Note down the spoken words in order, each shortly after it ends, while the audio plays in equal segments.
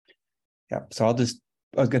Yeah, so I was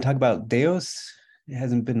going to talk about DAOS. It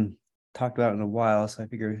hasn't been talked about in a while, so I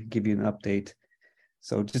figure I'd give you an update.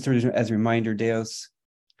 So just as a reminder, DAOS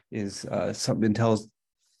is something Intel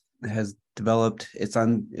has developed. It's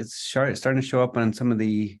starting to show up on some of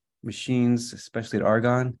the machines, especially at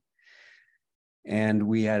Argonne. And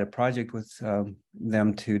we had a project with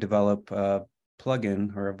them to develop a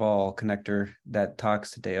plugin or a vol connector that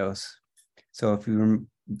talks to DAOS. So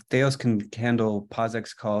DAOS can handle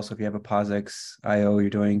POSIX calls. So if you have a POSIX IO you're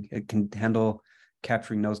doing, it can handle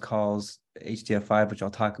capturing those calls, HDF5, which I'll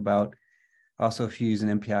talk about. Also, if you use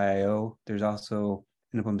an MPIO, there's also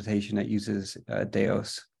an implementation that uses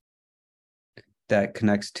DAOS that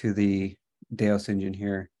connects to the DAOS engine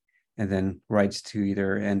here and then writes to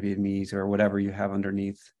either NVMEs or whatever you have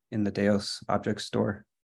underneath in the DAOS object store.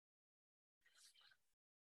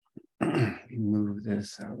 Move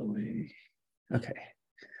this out of the way. Okay.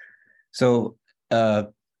 So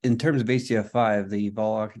in terms of HDF5, the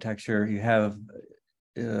vol architecture, you have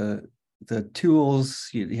the tools,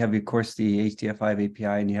 you have, of course, the HDF5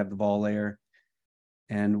 API, and you have the vol layer.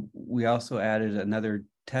 And we also added another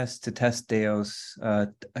test to test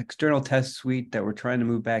DAOS, external test suite that we're trying to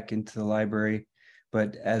move back into the library.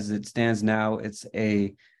 But as it stands now, it's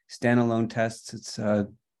a standalone test.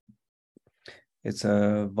 It's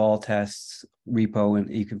a vol tests repo, and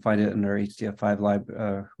you can find it in our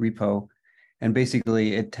HDF5 repo. And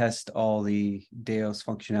basically, it tests all the DAOS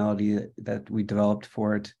functionality that we developed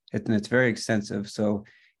for it. And it's very extensive. So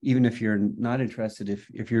even if you're not interested,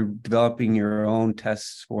 if you're developing your own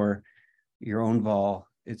tests for your own vol,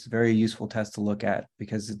 it's a very useful test to look at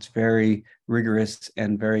because it's very rigorous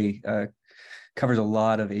and very covers a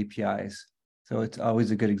lot of APIs. So it's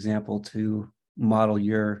always a good example to model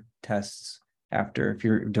your tests after if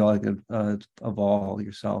you're developing a vol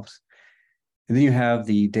yourselves. And then you have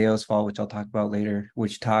the DAOS vol, which I'll talk about later,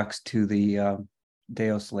 which talks to the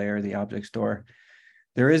DAOS layer, the object store.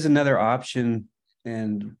 There is another option,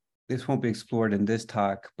 and this won't be explored in this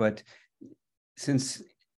talk, but since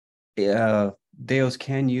DAOS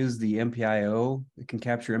can use the MPIO, it can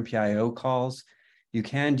capture MPIO calls, you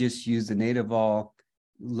can just use the native vol,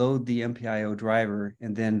 load the MPIO driver,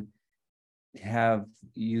 and then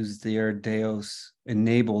use their DAOS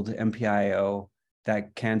enabled MPIO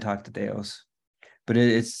that can talk to DAOS. But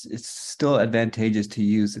it's still advantageous to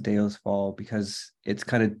use the DAOS vol because it's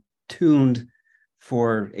kind of tuned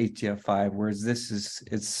for HDF5, whereas this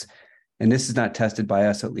is not tested by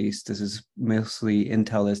us, at least. This is mostly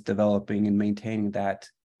Intel is developing and maintaining that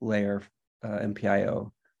layer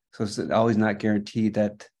MPIO. So it's always not guaranteed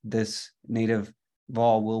that this native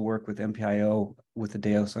vol will work with MPIO with the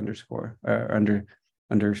DAOS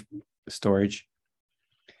under storage.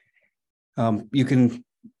 You can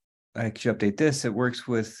actually update this. It works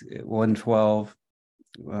with 112.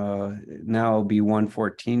 Now it'll be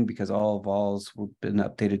 114 because all vols have been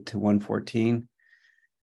updated to 114.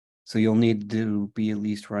 So you'll need to be at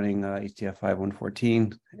least running HDF5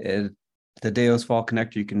 114. The DAOS vol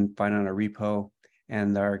connector you can find on a repo,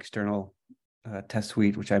 and our external test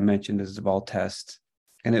suite, which I mentioned, is the vol test.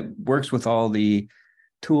 And it works with all the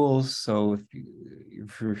tools. So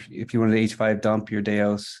if you want to H5 dump your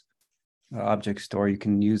DAOS object store, you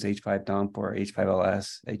can use H5 dump or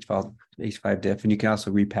H5ls, H5 diff, and you can also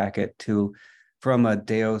repack it from a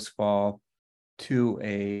DAOS vol to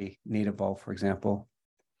a native vol, for example.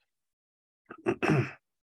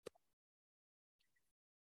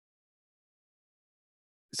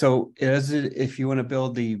 So if you want to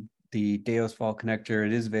build the DAOS vol connector,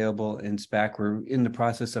 it is available in SPAC. We're in the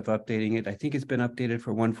process of updating it. I think it's been updated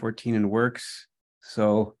for 114 and works.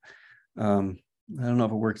 So I don't know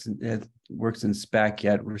if it works in SPAC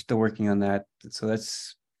yet. We're still working on that. So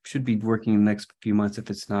should be working in the next few months if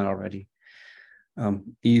it's not already.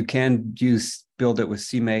 You can build it with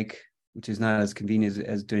CMake, which is not as convenient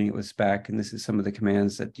as doing it with SPAC. And this is some of the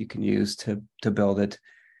commands that you can use to build it.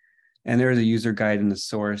 And there is a user guide in the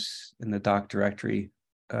source in the doc directory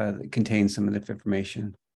that contains some of the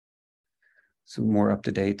information. So more up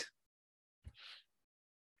to date.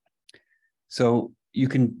 So you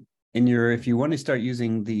can, if you want to start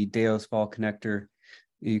using the DAOS vol connector,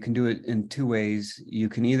 you can do it in two ways. You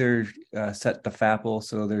can either set the FAPL.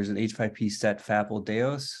 So there's an H5P set FAPL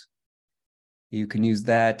DAOS. You can use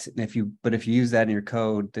that. And if you use that in your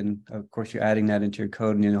code, then of course you're adding that into your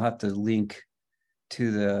code, and you'll have to link to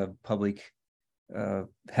the public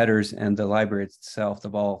headers and the library itself, the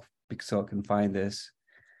vol, so it can find this.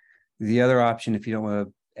 The other option, if you don't want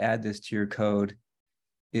to add this to your code,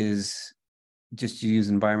 is just use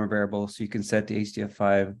environment variables. So you can set the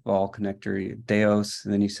HDF5 vol connector DAOS,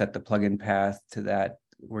 and then you set the plugin path to that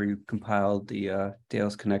where you compiled the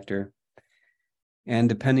DAOS connector. And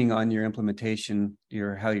depending on your implementation,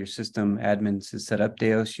 how your system admins is set up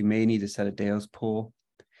DAOS, you may need to set a DAOS pool.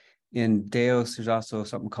 In DAOS, there's also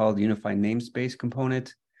something called the unified namespace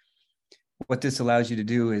component. What this allows you to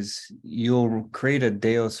do is you'll create a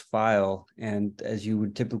DAOS file, and as you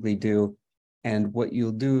would typically do, and what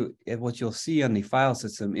you'll see on the file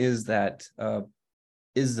system is that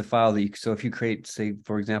is the file that so if you create, say,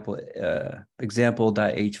 for example,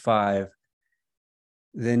 example.h5,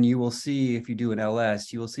 then you will see, if you do an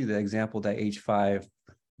ls, you will see the example.h5,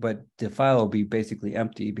 but the file will be basically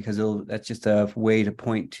empty because that's just a way to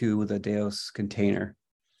point to the DAOS container.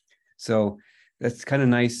 So that's kind of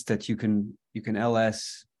nice that you can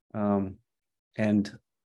ls and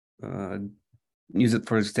use it,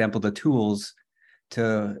 for example, the tools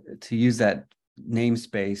to use that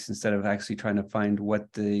namespace instead of actually trying to find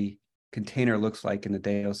what the container looks like in the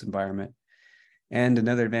DAOS environment. And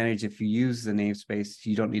another advantage, if you use the namespace,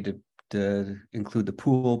 you don't need to include the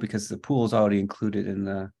pool because the pool is already included in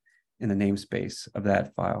the namespace of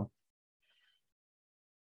that file.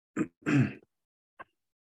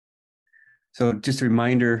 So just a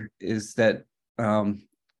reminder is that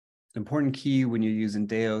important key when you're using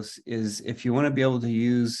DAOS is if you want to be able to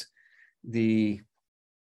use the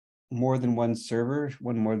more than one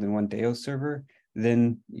DAOS server,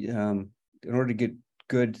 then in order to get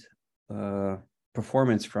good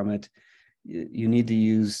performance from it, you need to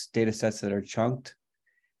use data sets that are chunked.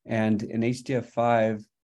 And in HDF5,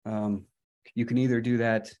 you can either do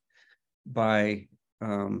that by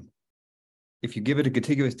if you give it a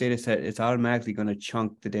contiguous data set, it's automatically going to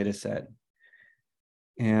chunk the data set.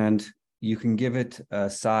 And you can give it a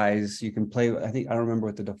size. You can play, I don't remember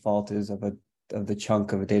what the default is of the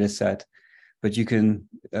chunk of a data set, but you can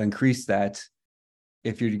increase that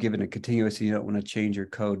if you're given a continuous and you don't want to change your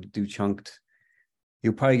code to do chunked.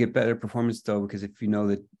 You'll probably get better performance though, because if you know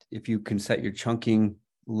that if you can set your chunking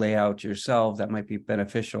layout yourself, that might be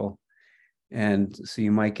beneficial. And so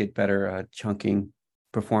you might get better chunking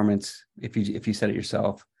performance if you set it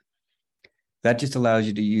yourself. That just allows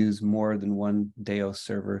you to use more than one DAOS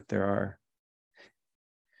server if there are.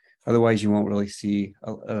 Otherwise, you won't really see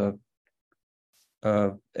a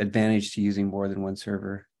advantage to using more than one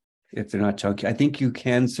server if they're not chunky. I think you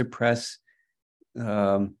can suppress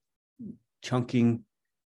chunking.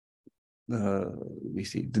 Let me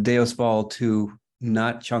see, the DAOS vol to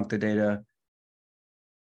not chunk the data,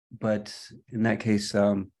 but in that case,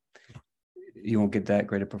 you won't get that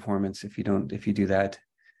great a performance if you do that.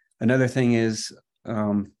 Another thing is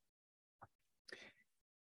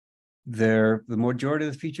the majority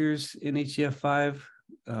of the features in HDF5,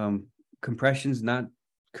 compression's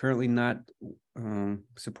currently not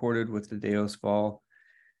supported with the DAOS vol,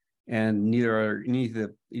 and neither are any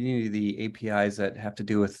of the APIs that have to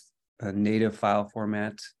do with a native file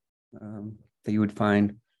format that you would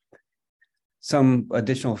find. Some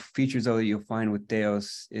additional features though that you'll find with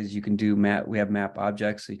DAOS is you can do we have map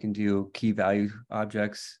objects, so you can do key value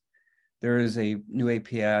objects. There is a new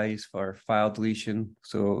APIs for file deletion.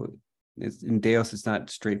 So in DAOS, it's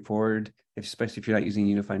not straightforward, especially if you're not using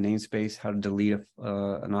unified namespace, how to delete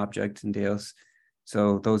an object in DAOS.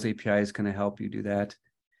 So those APIs kind of help you do that.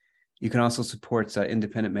 You can also support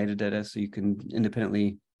independent metadata, so you can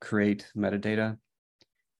independently create metadata.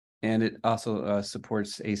 And it also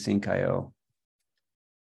supports async IO.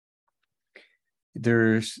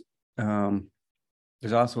 There's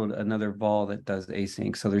also another vol that does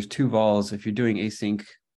async. So there's two vols. If you're doing async,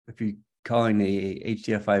 if you're calling the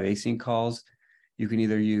HDF5 async calls, you can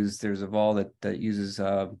either use, there's a vol that uses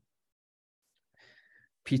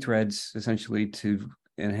pthreads essentially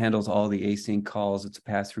and handles all the async calls. It's a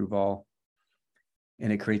pass-through vol,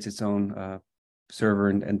 and it creates its own server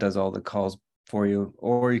and does all the calls for you.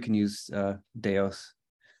 Or you can use DAOS.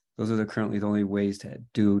 Those are currently the only ways to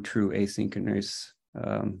do true asynchronous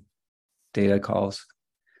data calls.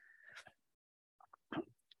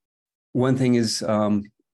 One thing is, when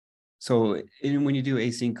you do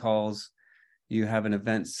async calls, you have an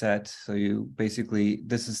event set. So you basically,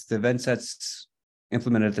 this is the event sets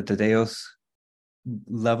implemented at the DAOS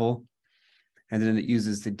level, and then it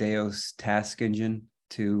uses the DAOS task engine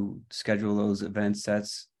to schedule those event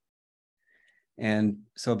sets. And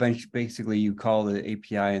so basically you call the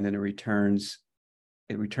API and then it returns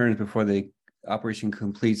before the operation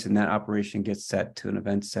completes, and that operation gets set to an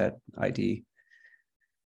event set ID.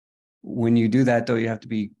 When you do that though, you have to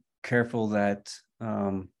be careful that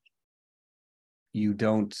you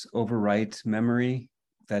don't overwrite memory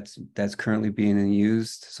that's currently being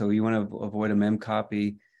used. So you want to avoid a mem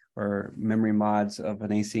copy or memory mods of an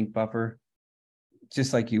async buffer,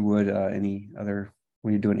 just like you would any other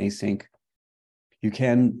when you're doing async. You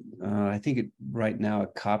can, I think right now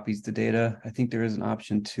it copies the data. I think there is an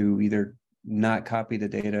option to either not copy the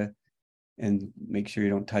data and make sure you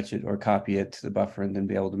don't touch it, or copy it to the buffer and then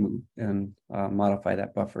be able to move and modify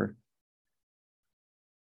that buffer.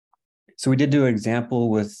 So we did do an example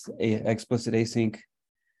with a explicit async.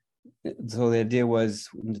 So the idea was,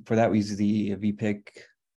 for that we used the VPIC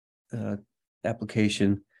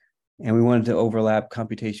application, and we wanted to overlap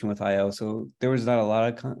computation with IO. So there was not a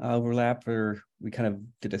lot of overlap, or we kind of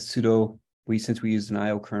did a pseudo, since we used an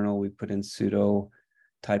IO kernel, we put in pseudo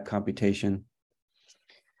type computation.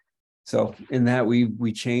 So in that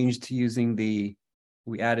we changed to using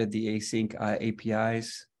we added the async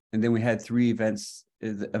APIs, and then we had 3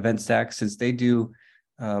 event stacks. Since they do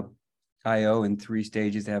IO in 3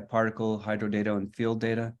 stages, they have particle, hydro data, and field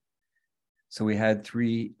data. So we had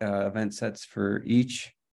 3 event sets for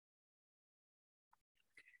each.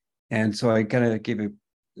 And so I kind of gave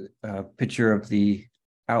a picture of the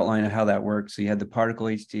outline of how that works. So you had the particle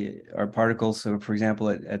or particles. So for example,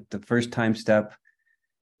 at the first time step,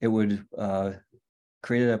 it would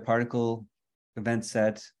create a particle event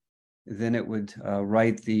set. Then it would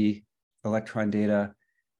write the electron data.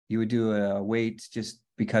 You would do a wait, just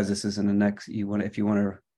because this isn't a next, if you want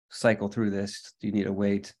to cycle through this, you need a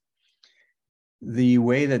wait. The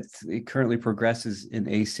way that it currently progresses in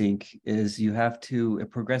async is it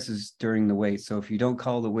progresses during the wait. So if you don't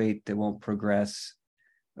call the wait, it won't progress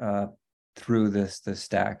through the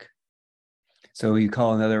stack. So you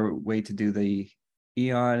call another way to do the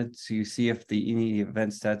eon. So you see if any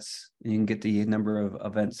event sets, you can get the number of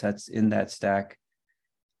event sets in that stack.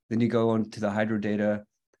 Then you go into the hydro data,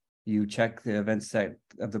 you check the event set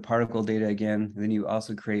of the particle data again, and then you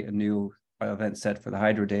also create a new event set for the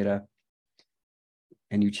hydro data.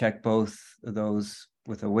 And you check both of those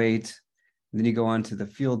with a wait. And then you go on to the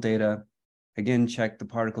field data, again, check the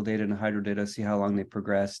particle data and the hydro data, see how long they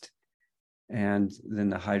progressed. And then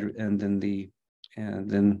the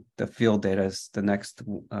field data is the next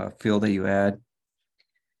field that you add.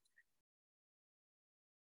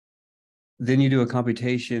 Then you do a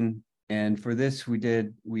computation. And for this,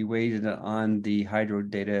 we waited on the hydro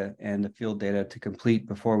data and the field data to complete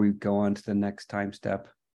before we go on to the next time step.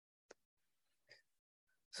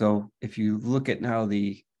 So if you look at now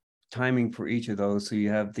the timing for each of those, so you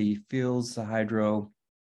have the fields, the hydro,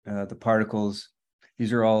 the particles,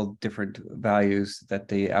 these are all different values that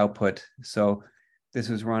they output. So this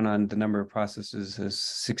was run on the number of processes as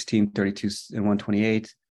 16, 32, and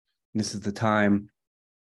 128. And this is the time.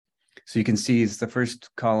 So you can see it's the first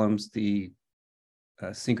columns, the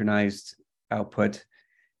synchronized output,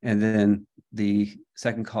 and then the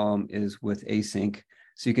second column is with async.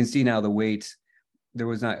 So you can see now the wait, there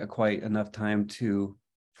was not quite enough time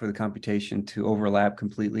for the computation to overlap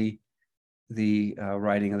completely the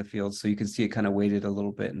writing of the fields. So you can see it kind of waited a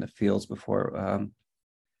little bit in the fields before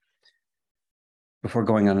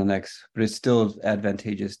going on the next, but it's still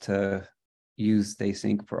advantageous to use the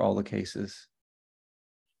async for all the cases.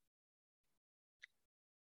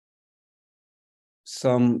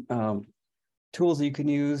 Some tools that you can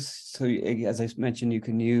use. So as I mentioned, you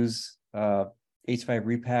can use H5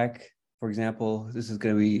 repack. For example, this is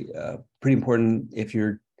going to be pretty important if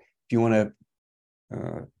you want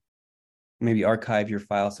to maybe archive your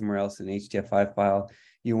file somewhere else in an HDF5 file.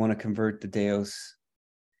 You want to convert the DAOS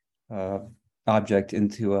object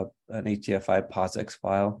into an HDF5 POSIX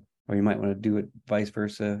file, or you might want to do it vice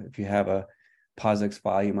versa. If you have a POSIX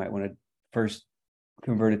file, you might want to first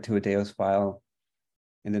convert it to a DAOS file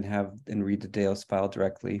and then read the DAOS file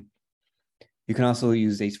directly. You can also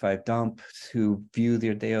use H5 dump to view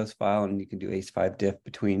the DAOS file, and you can do H5 diff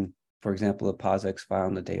between, for example, a POSIX file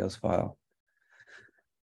and the DAOS file.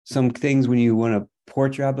 Some things when you want to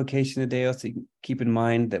port your application to DAOS to keep in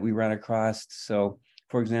mind that we ran across. So,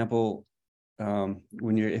 for example,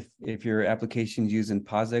 if your application is using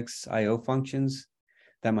POSIX IO functions,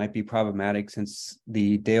 that might be problematic since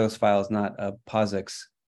the DAOS file is not a POSIX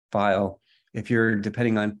file. If you're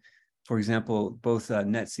depending on, for example, both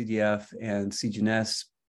netcdf and cgns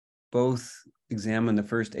both examine the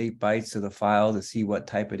first 8 bytes of the file to see what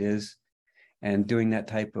type it is, and doing that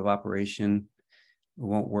type of operation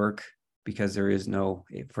won't work because there is no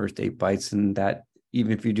first 8 bytes, and that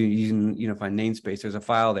even if you're using unified namespace, there's a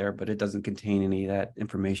file there, but it doesn't contain any of that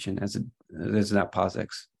information as it's not POSIX.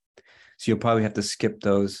 So you'll probably have to skip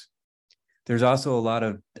those. There's also a lot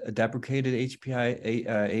of deprecated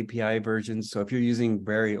API versions. So if you're using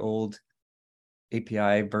very old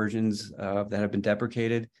API versions that have been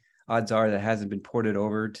deprecated, odds are that hasn't been ported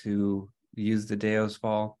over to use the DAOS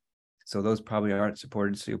file. So those probably aren't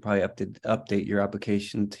supported. So you'll probably have to update your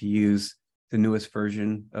application to use the newest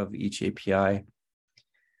version of each API.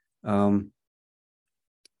 Oh,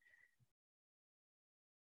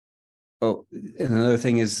 and another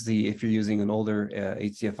thing is if you're using an older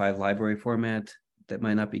HDF5 library format that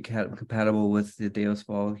might not be compatible with the DAOS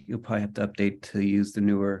vol, you'll probably have to update to use the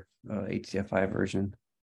newer HDF5 version.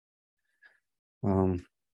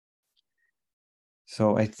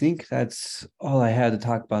 So I think that's all I had to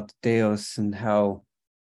talk about the DAOS and how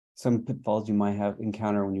some pitfalls you might have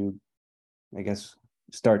encounter when you, I guess,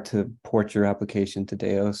 start to port your application to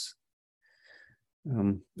DAOS.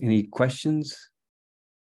 Any questions?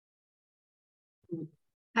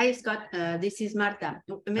 Hi, Scott. This is Marta.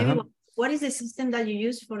 Maybe what is the system that you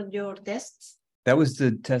use for your tests? That was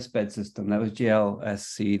the test bed system. That was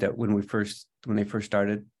GLSC that when they first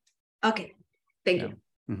started. Okay, thank you.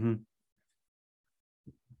 Mm-hmm.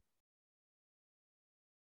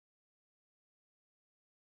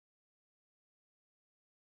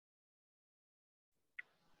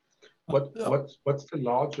 What's the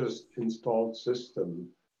largest installed system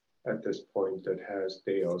at this point that has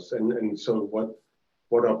DAOS? And so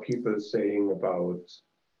what are people saying about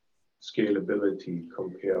scalability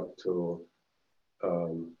compared to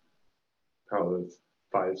how the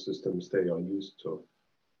file systems they are used to?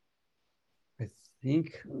 I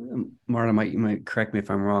think Marta you might correct me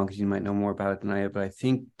if I'm wrong because you might know more about it than I do, but I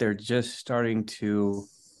think they're just starting to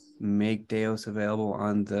make DAOS available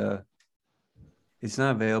on the. It's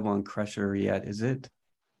not available on Crusher yet, is it?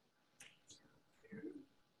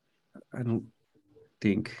 I don't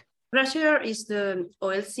think. Crusher is the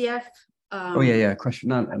OLCF. Oh yeah, Crusher,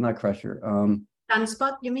 not Crusher.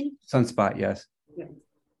 Sunspot, you mean? Sunspot, yes. Yeah.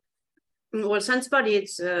 Well, Sunspot,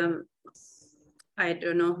 it's I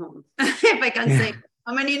don't know if I can say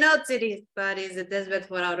how many nodes it is, but it's a testbed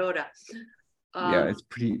for Aurora. Yeah,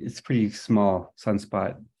 it's pretty small,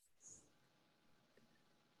 Sunspot.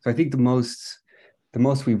 So I think the most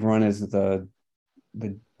we've run is the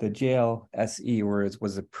JLSE, where it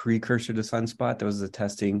was a precursor to Sunspot. That was the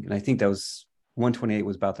testing, and I think that was 128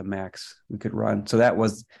 was about the max we could run. So that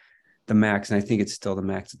was the max, and I think it's still the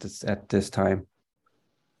max at this time.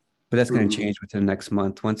 But that's going to change within the next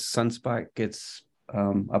month once Sunspot gets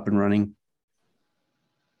up and running.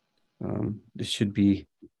 This should be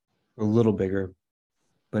a little bigger,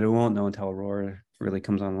 but it won't know until Aurora really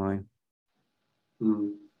comes online.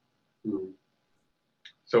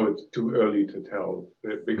 So it's too early to tell,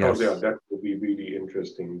 because that will be really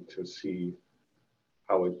interesting to see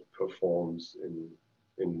how it performs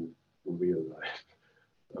in real life.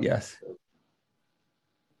 Yes.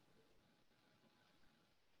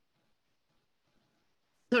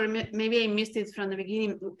 Sorry, maybe I missed it from the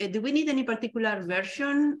beginning. Do we need any particular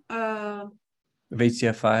version of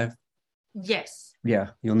HDF5? Yes.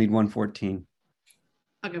 Yeah, you'll need 114.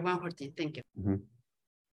 Okay, 114. Thank you. Mm-hmm.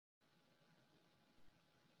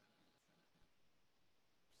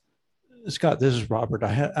 Scott, this is Robert.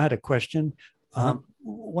 I had a question.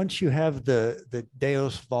 Once you have the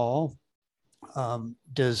DAOS vol,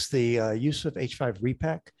 does the use of H5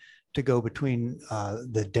 repack to go between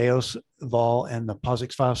the DAOS vol and the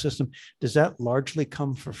POSIX file system, does that largely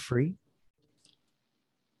come for free?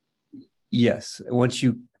 Yes. Once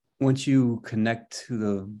you connect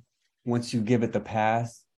to once you give it the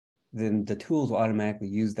path, then the tools will automatically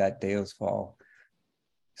use that DAOS vol.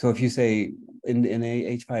 So if you say in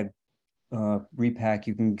a H5 repack,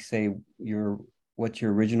 you can say what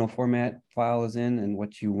your original format file is in and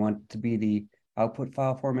what you want to be the output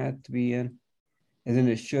file format to be in. And then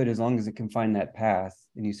it should, as long as it can find that path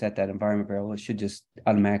and you set that environment variable, it should just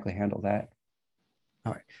automatically handle that.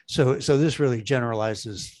 All right. So this really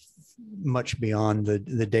generalizes much beyond the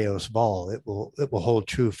DAOS vol. It will hold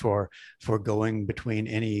true for going between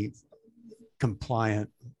any compliant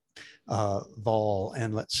vol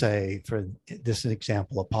and, let's say, for this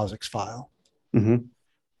example, a POSIX file.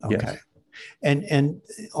 Mm-hmm. Okay. Yes. And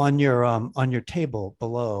on your table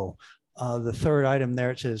below, the third item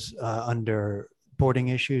there, it says under porting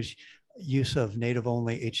issues, use of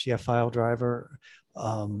native-only HDF file driver.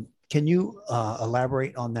 Can you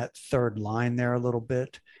elaborate on that third line there a little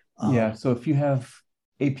bit? Yeah. So if you have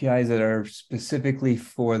APIs that are specifically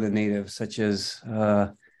for the native, such as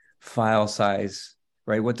file size,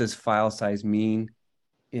 right? What does file size mean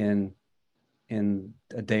in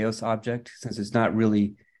a DAOS object? Since it's not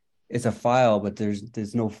really, it's a file, but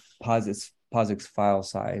there's no POSIX file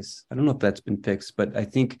size. I don't know if that's been fixed, but I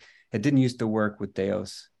think it didn't used to work with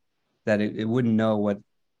DAOS, that it wouldn't know what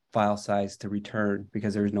file size to return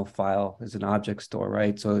because there's no file as an object store,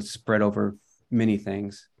 right? So it's spread over many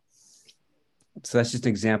things. So that's just an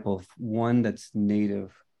example of one that's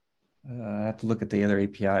native. I have to look at the other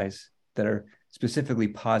APIs that are specifically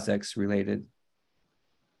POSIX related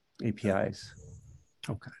APIs.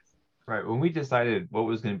 Okay. Right. When we decided what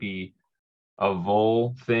was going to be a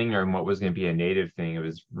vol thing or what was going to be a native thing, it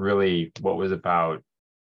was really what was about,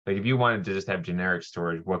 like if you wanted to just have generic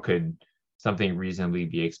storage, what could something reasonably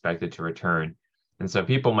be expected to return? And so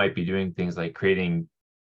people might be doing things like creating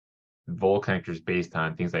vol connectors based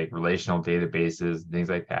on things like relational databases, things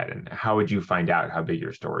like that. And how would you find out how big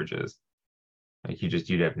your storage is? Like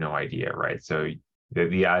you'd have no idea, right? So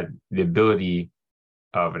the ability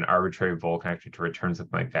of an arbitrary vol connector to return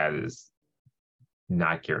something like that is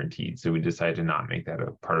not guaranteed. So we decided to not make that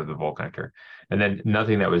a part of the vol connector. And then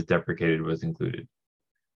nothing that was deprecated was included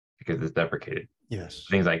because it's deprecated. Yes.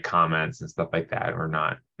 Things like comments and stuff like that are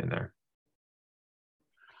not in there.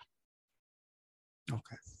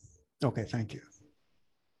 Okay. Okay, thank you.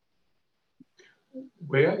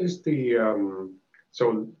 Where is the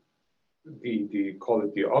so the call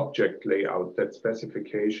it the object layout, that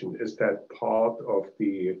specification, is that part of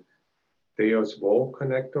the DAOS vol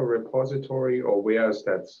connector repository, or where is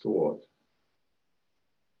that stored?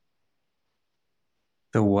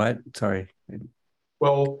 The what? Sorry.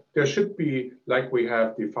 Well, there should be, like we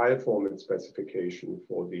have the file format specification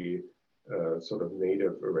for the sort of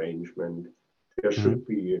native arrangement, there should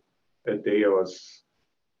be a DAOS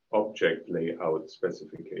object layout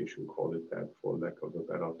specification, call it that for lack of a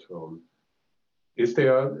better term. Is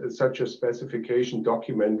there such a specification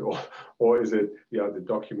document, or is it, yeah, the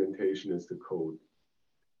documentation is the code?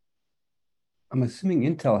 I'm assuming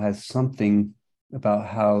Intel has something about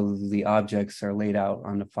how the objects are laid out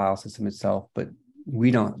on the file system itself, but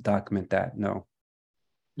we don't document that, no.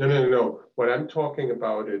 No. What I'm talking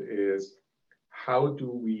about it is, how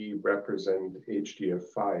do we represent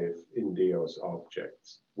HDF5 in DAOS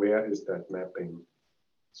objects? Where is that mapping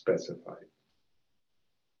specified?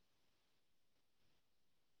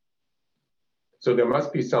 So there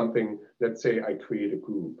must be something, let's say I create a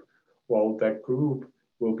group. Well, that group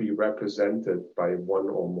will be represented by one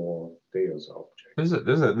or more DAOS objects.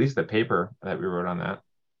 There's at least a paper that we wrote on that.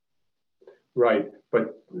 Right,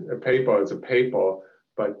 but a paper is a paper,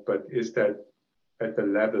 but is that at the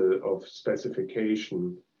level of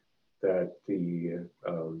specification that the,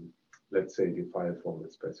 let's say the file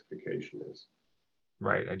format specification is?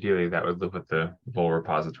 Right, ideally that would live with the vol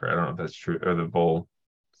repository. I don't know if that's true, or the vol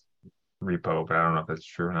repo, but I don't know if that's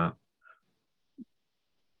true or not.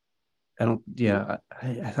 I don't, yeah,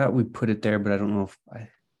 I thought we put it there, but I don't know if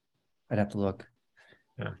I'd have to look.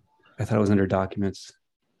 Yeah. I thought it was under documents.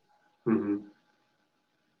 Mm-hmm.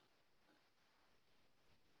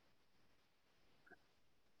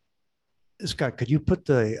 Scott, could you put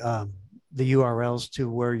the URLs to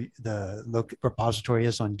where the repository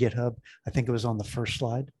is on GitHub? I think it was on the first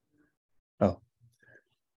slide. Oh,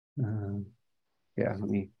 yeah, let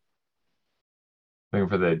me. Looking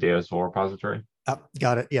for the DAOS vol repository.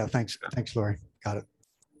 Got it. Yeah, thanks. Thanks, Lori. Got it.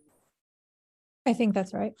 I think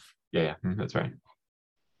that's right. Yeah, that's right.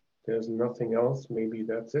 There's nothing else. Maybe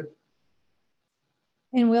that's it.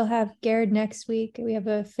 And we'll have Garrett next week. We have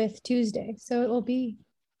a 5th Tuesday. So it will be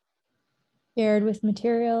Garrett with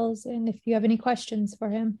materials. And if you have any questions for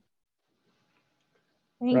him.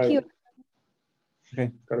 Thank you.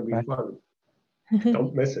 Okay. It's going to be fun.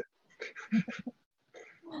 Don't miss it.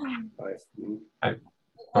 Bye.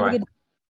 Have a good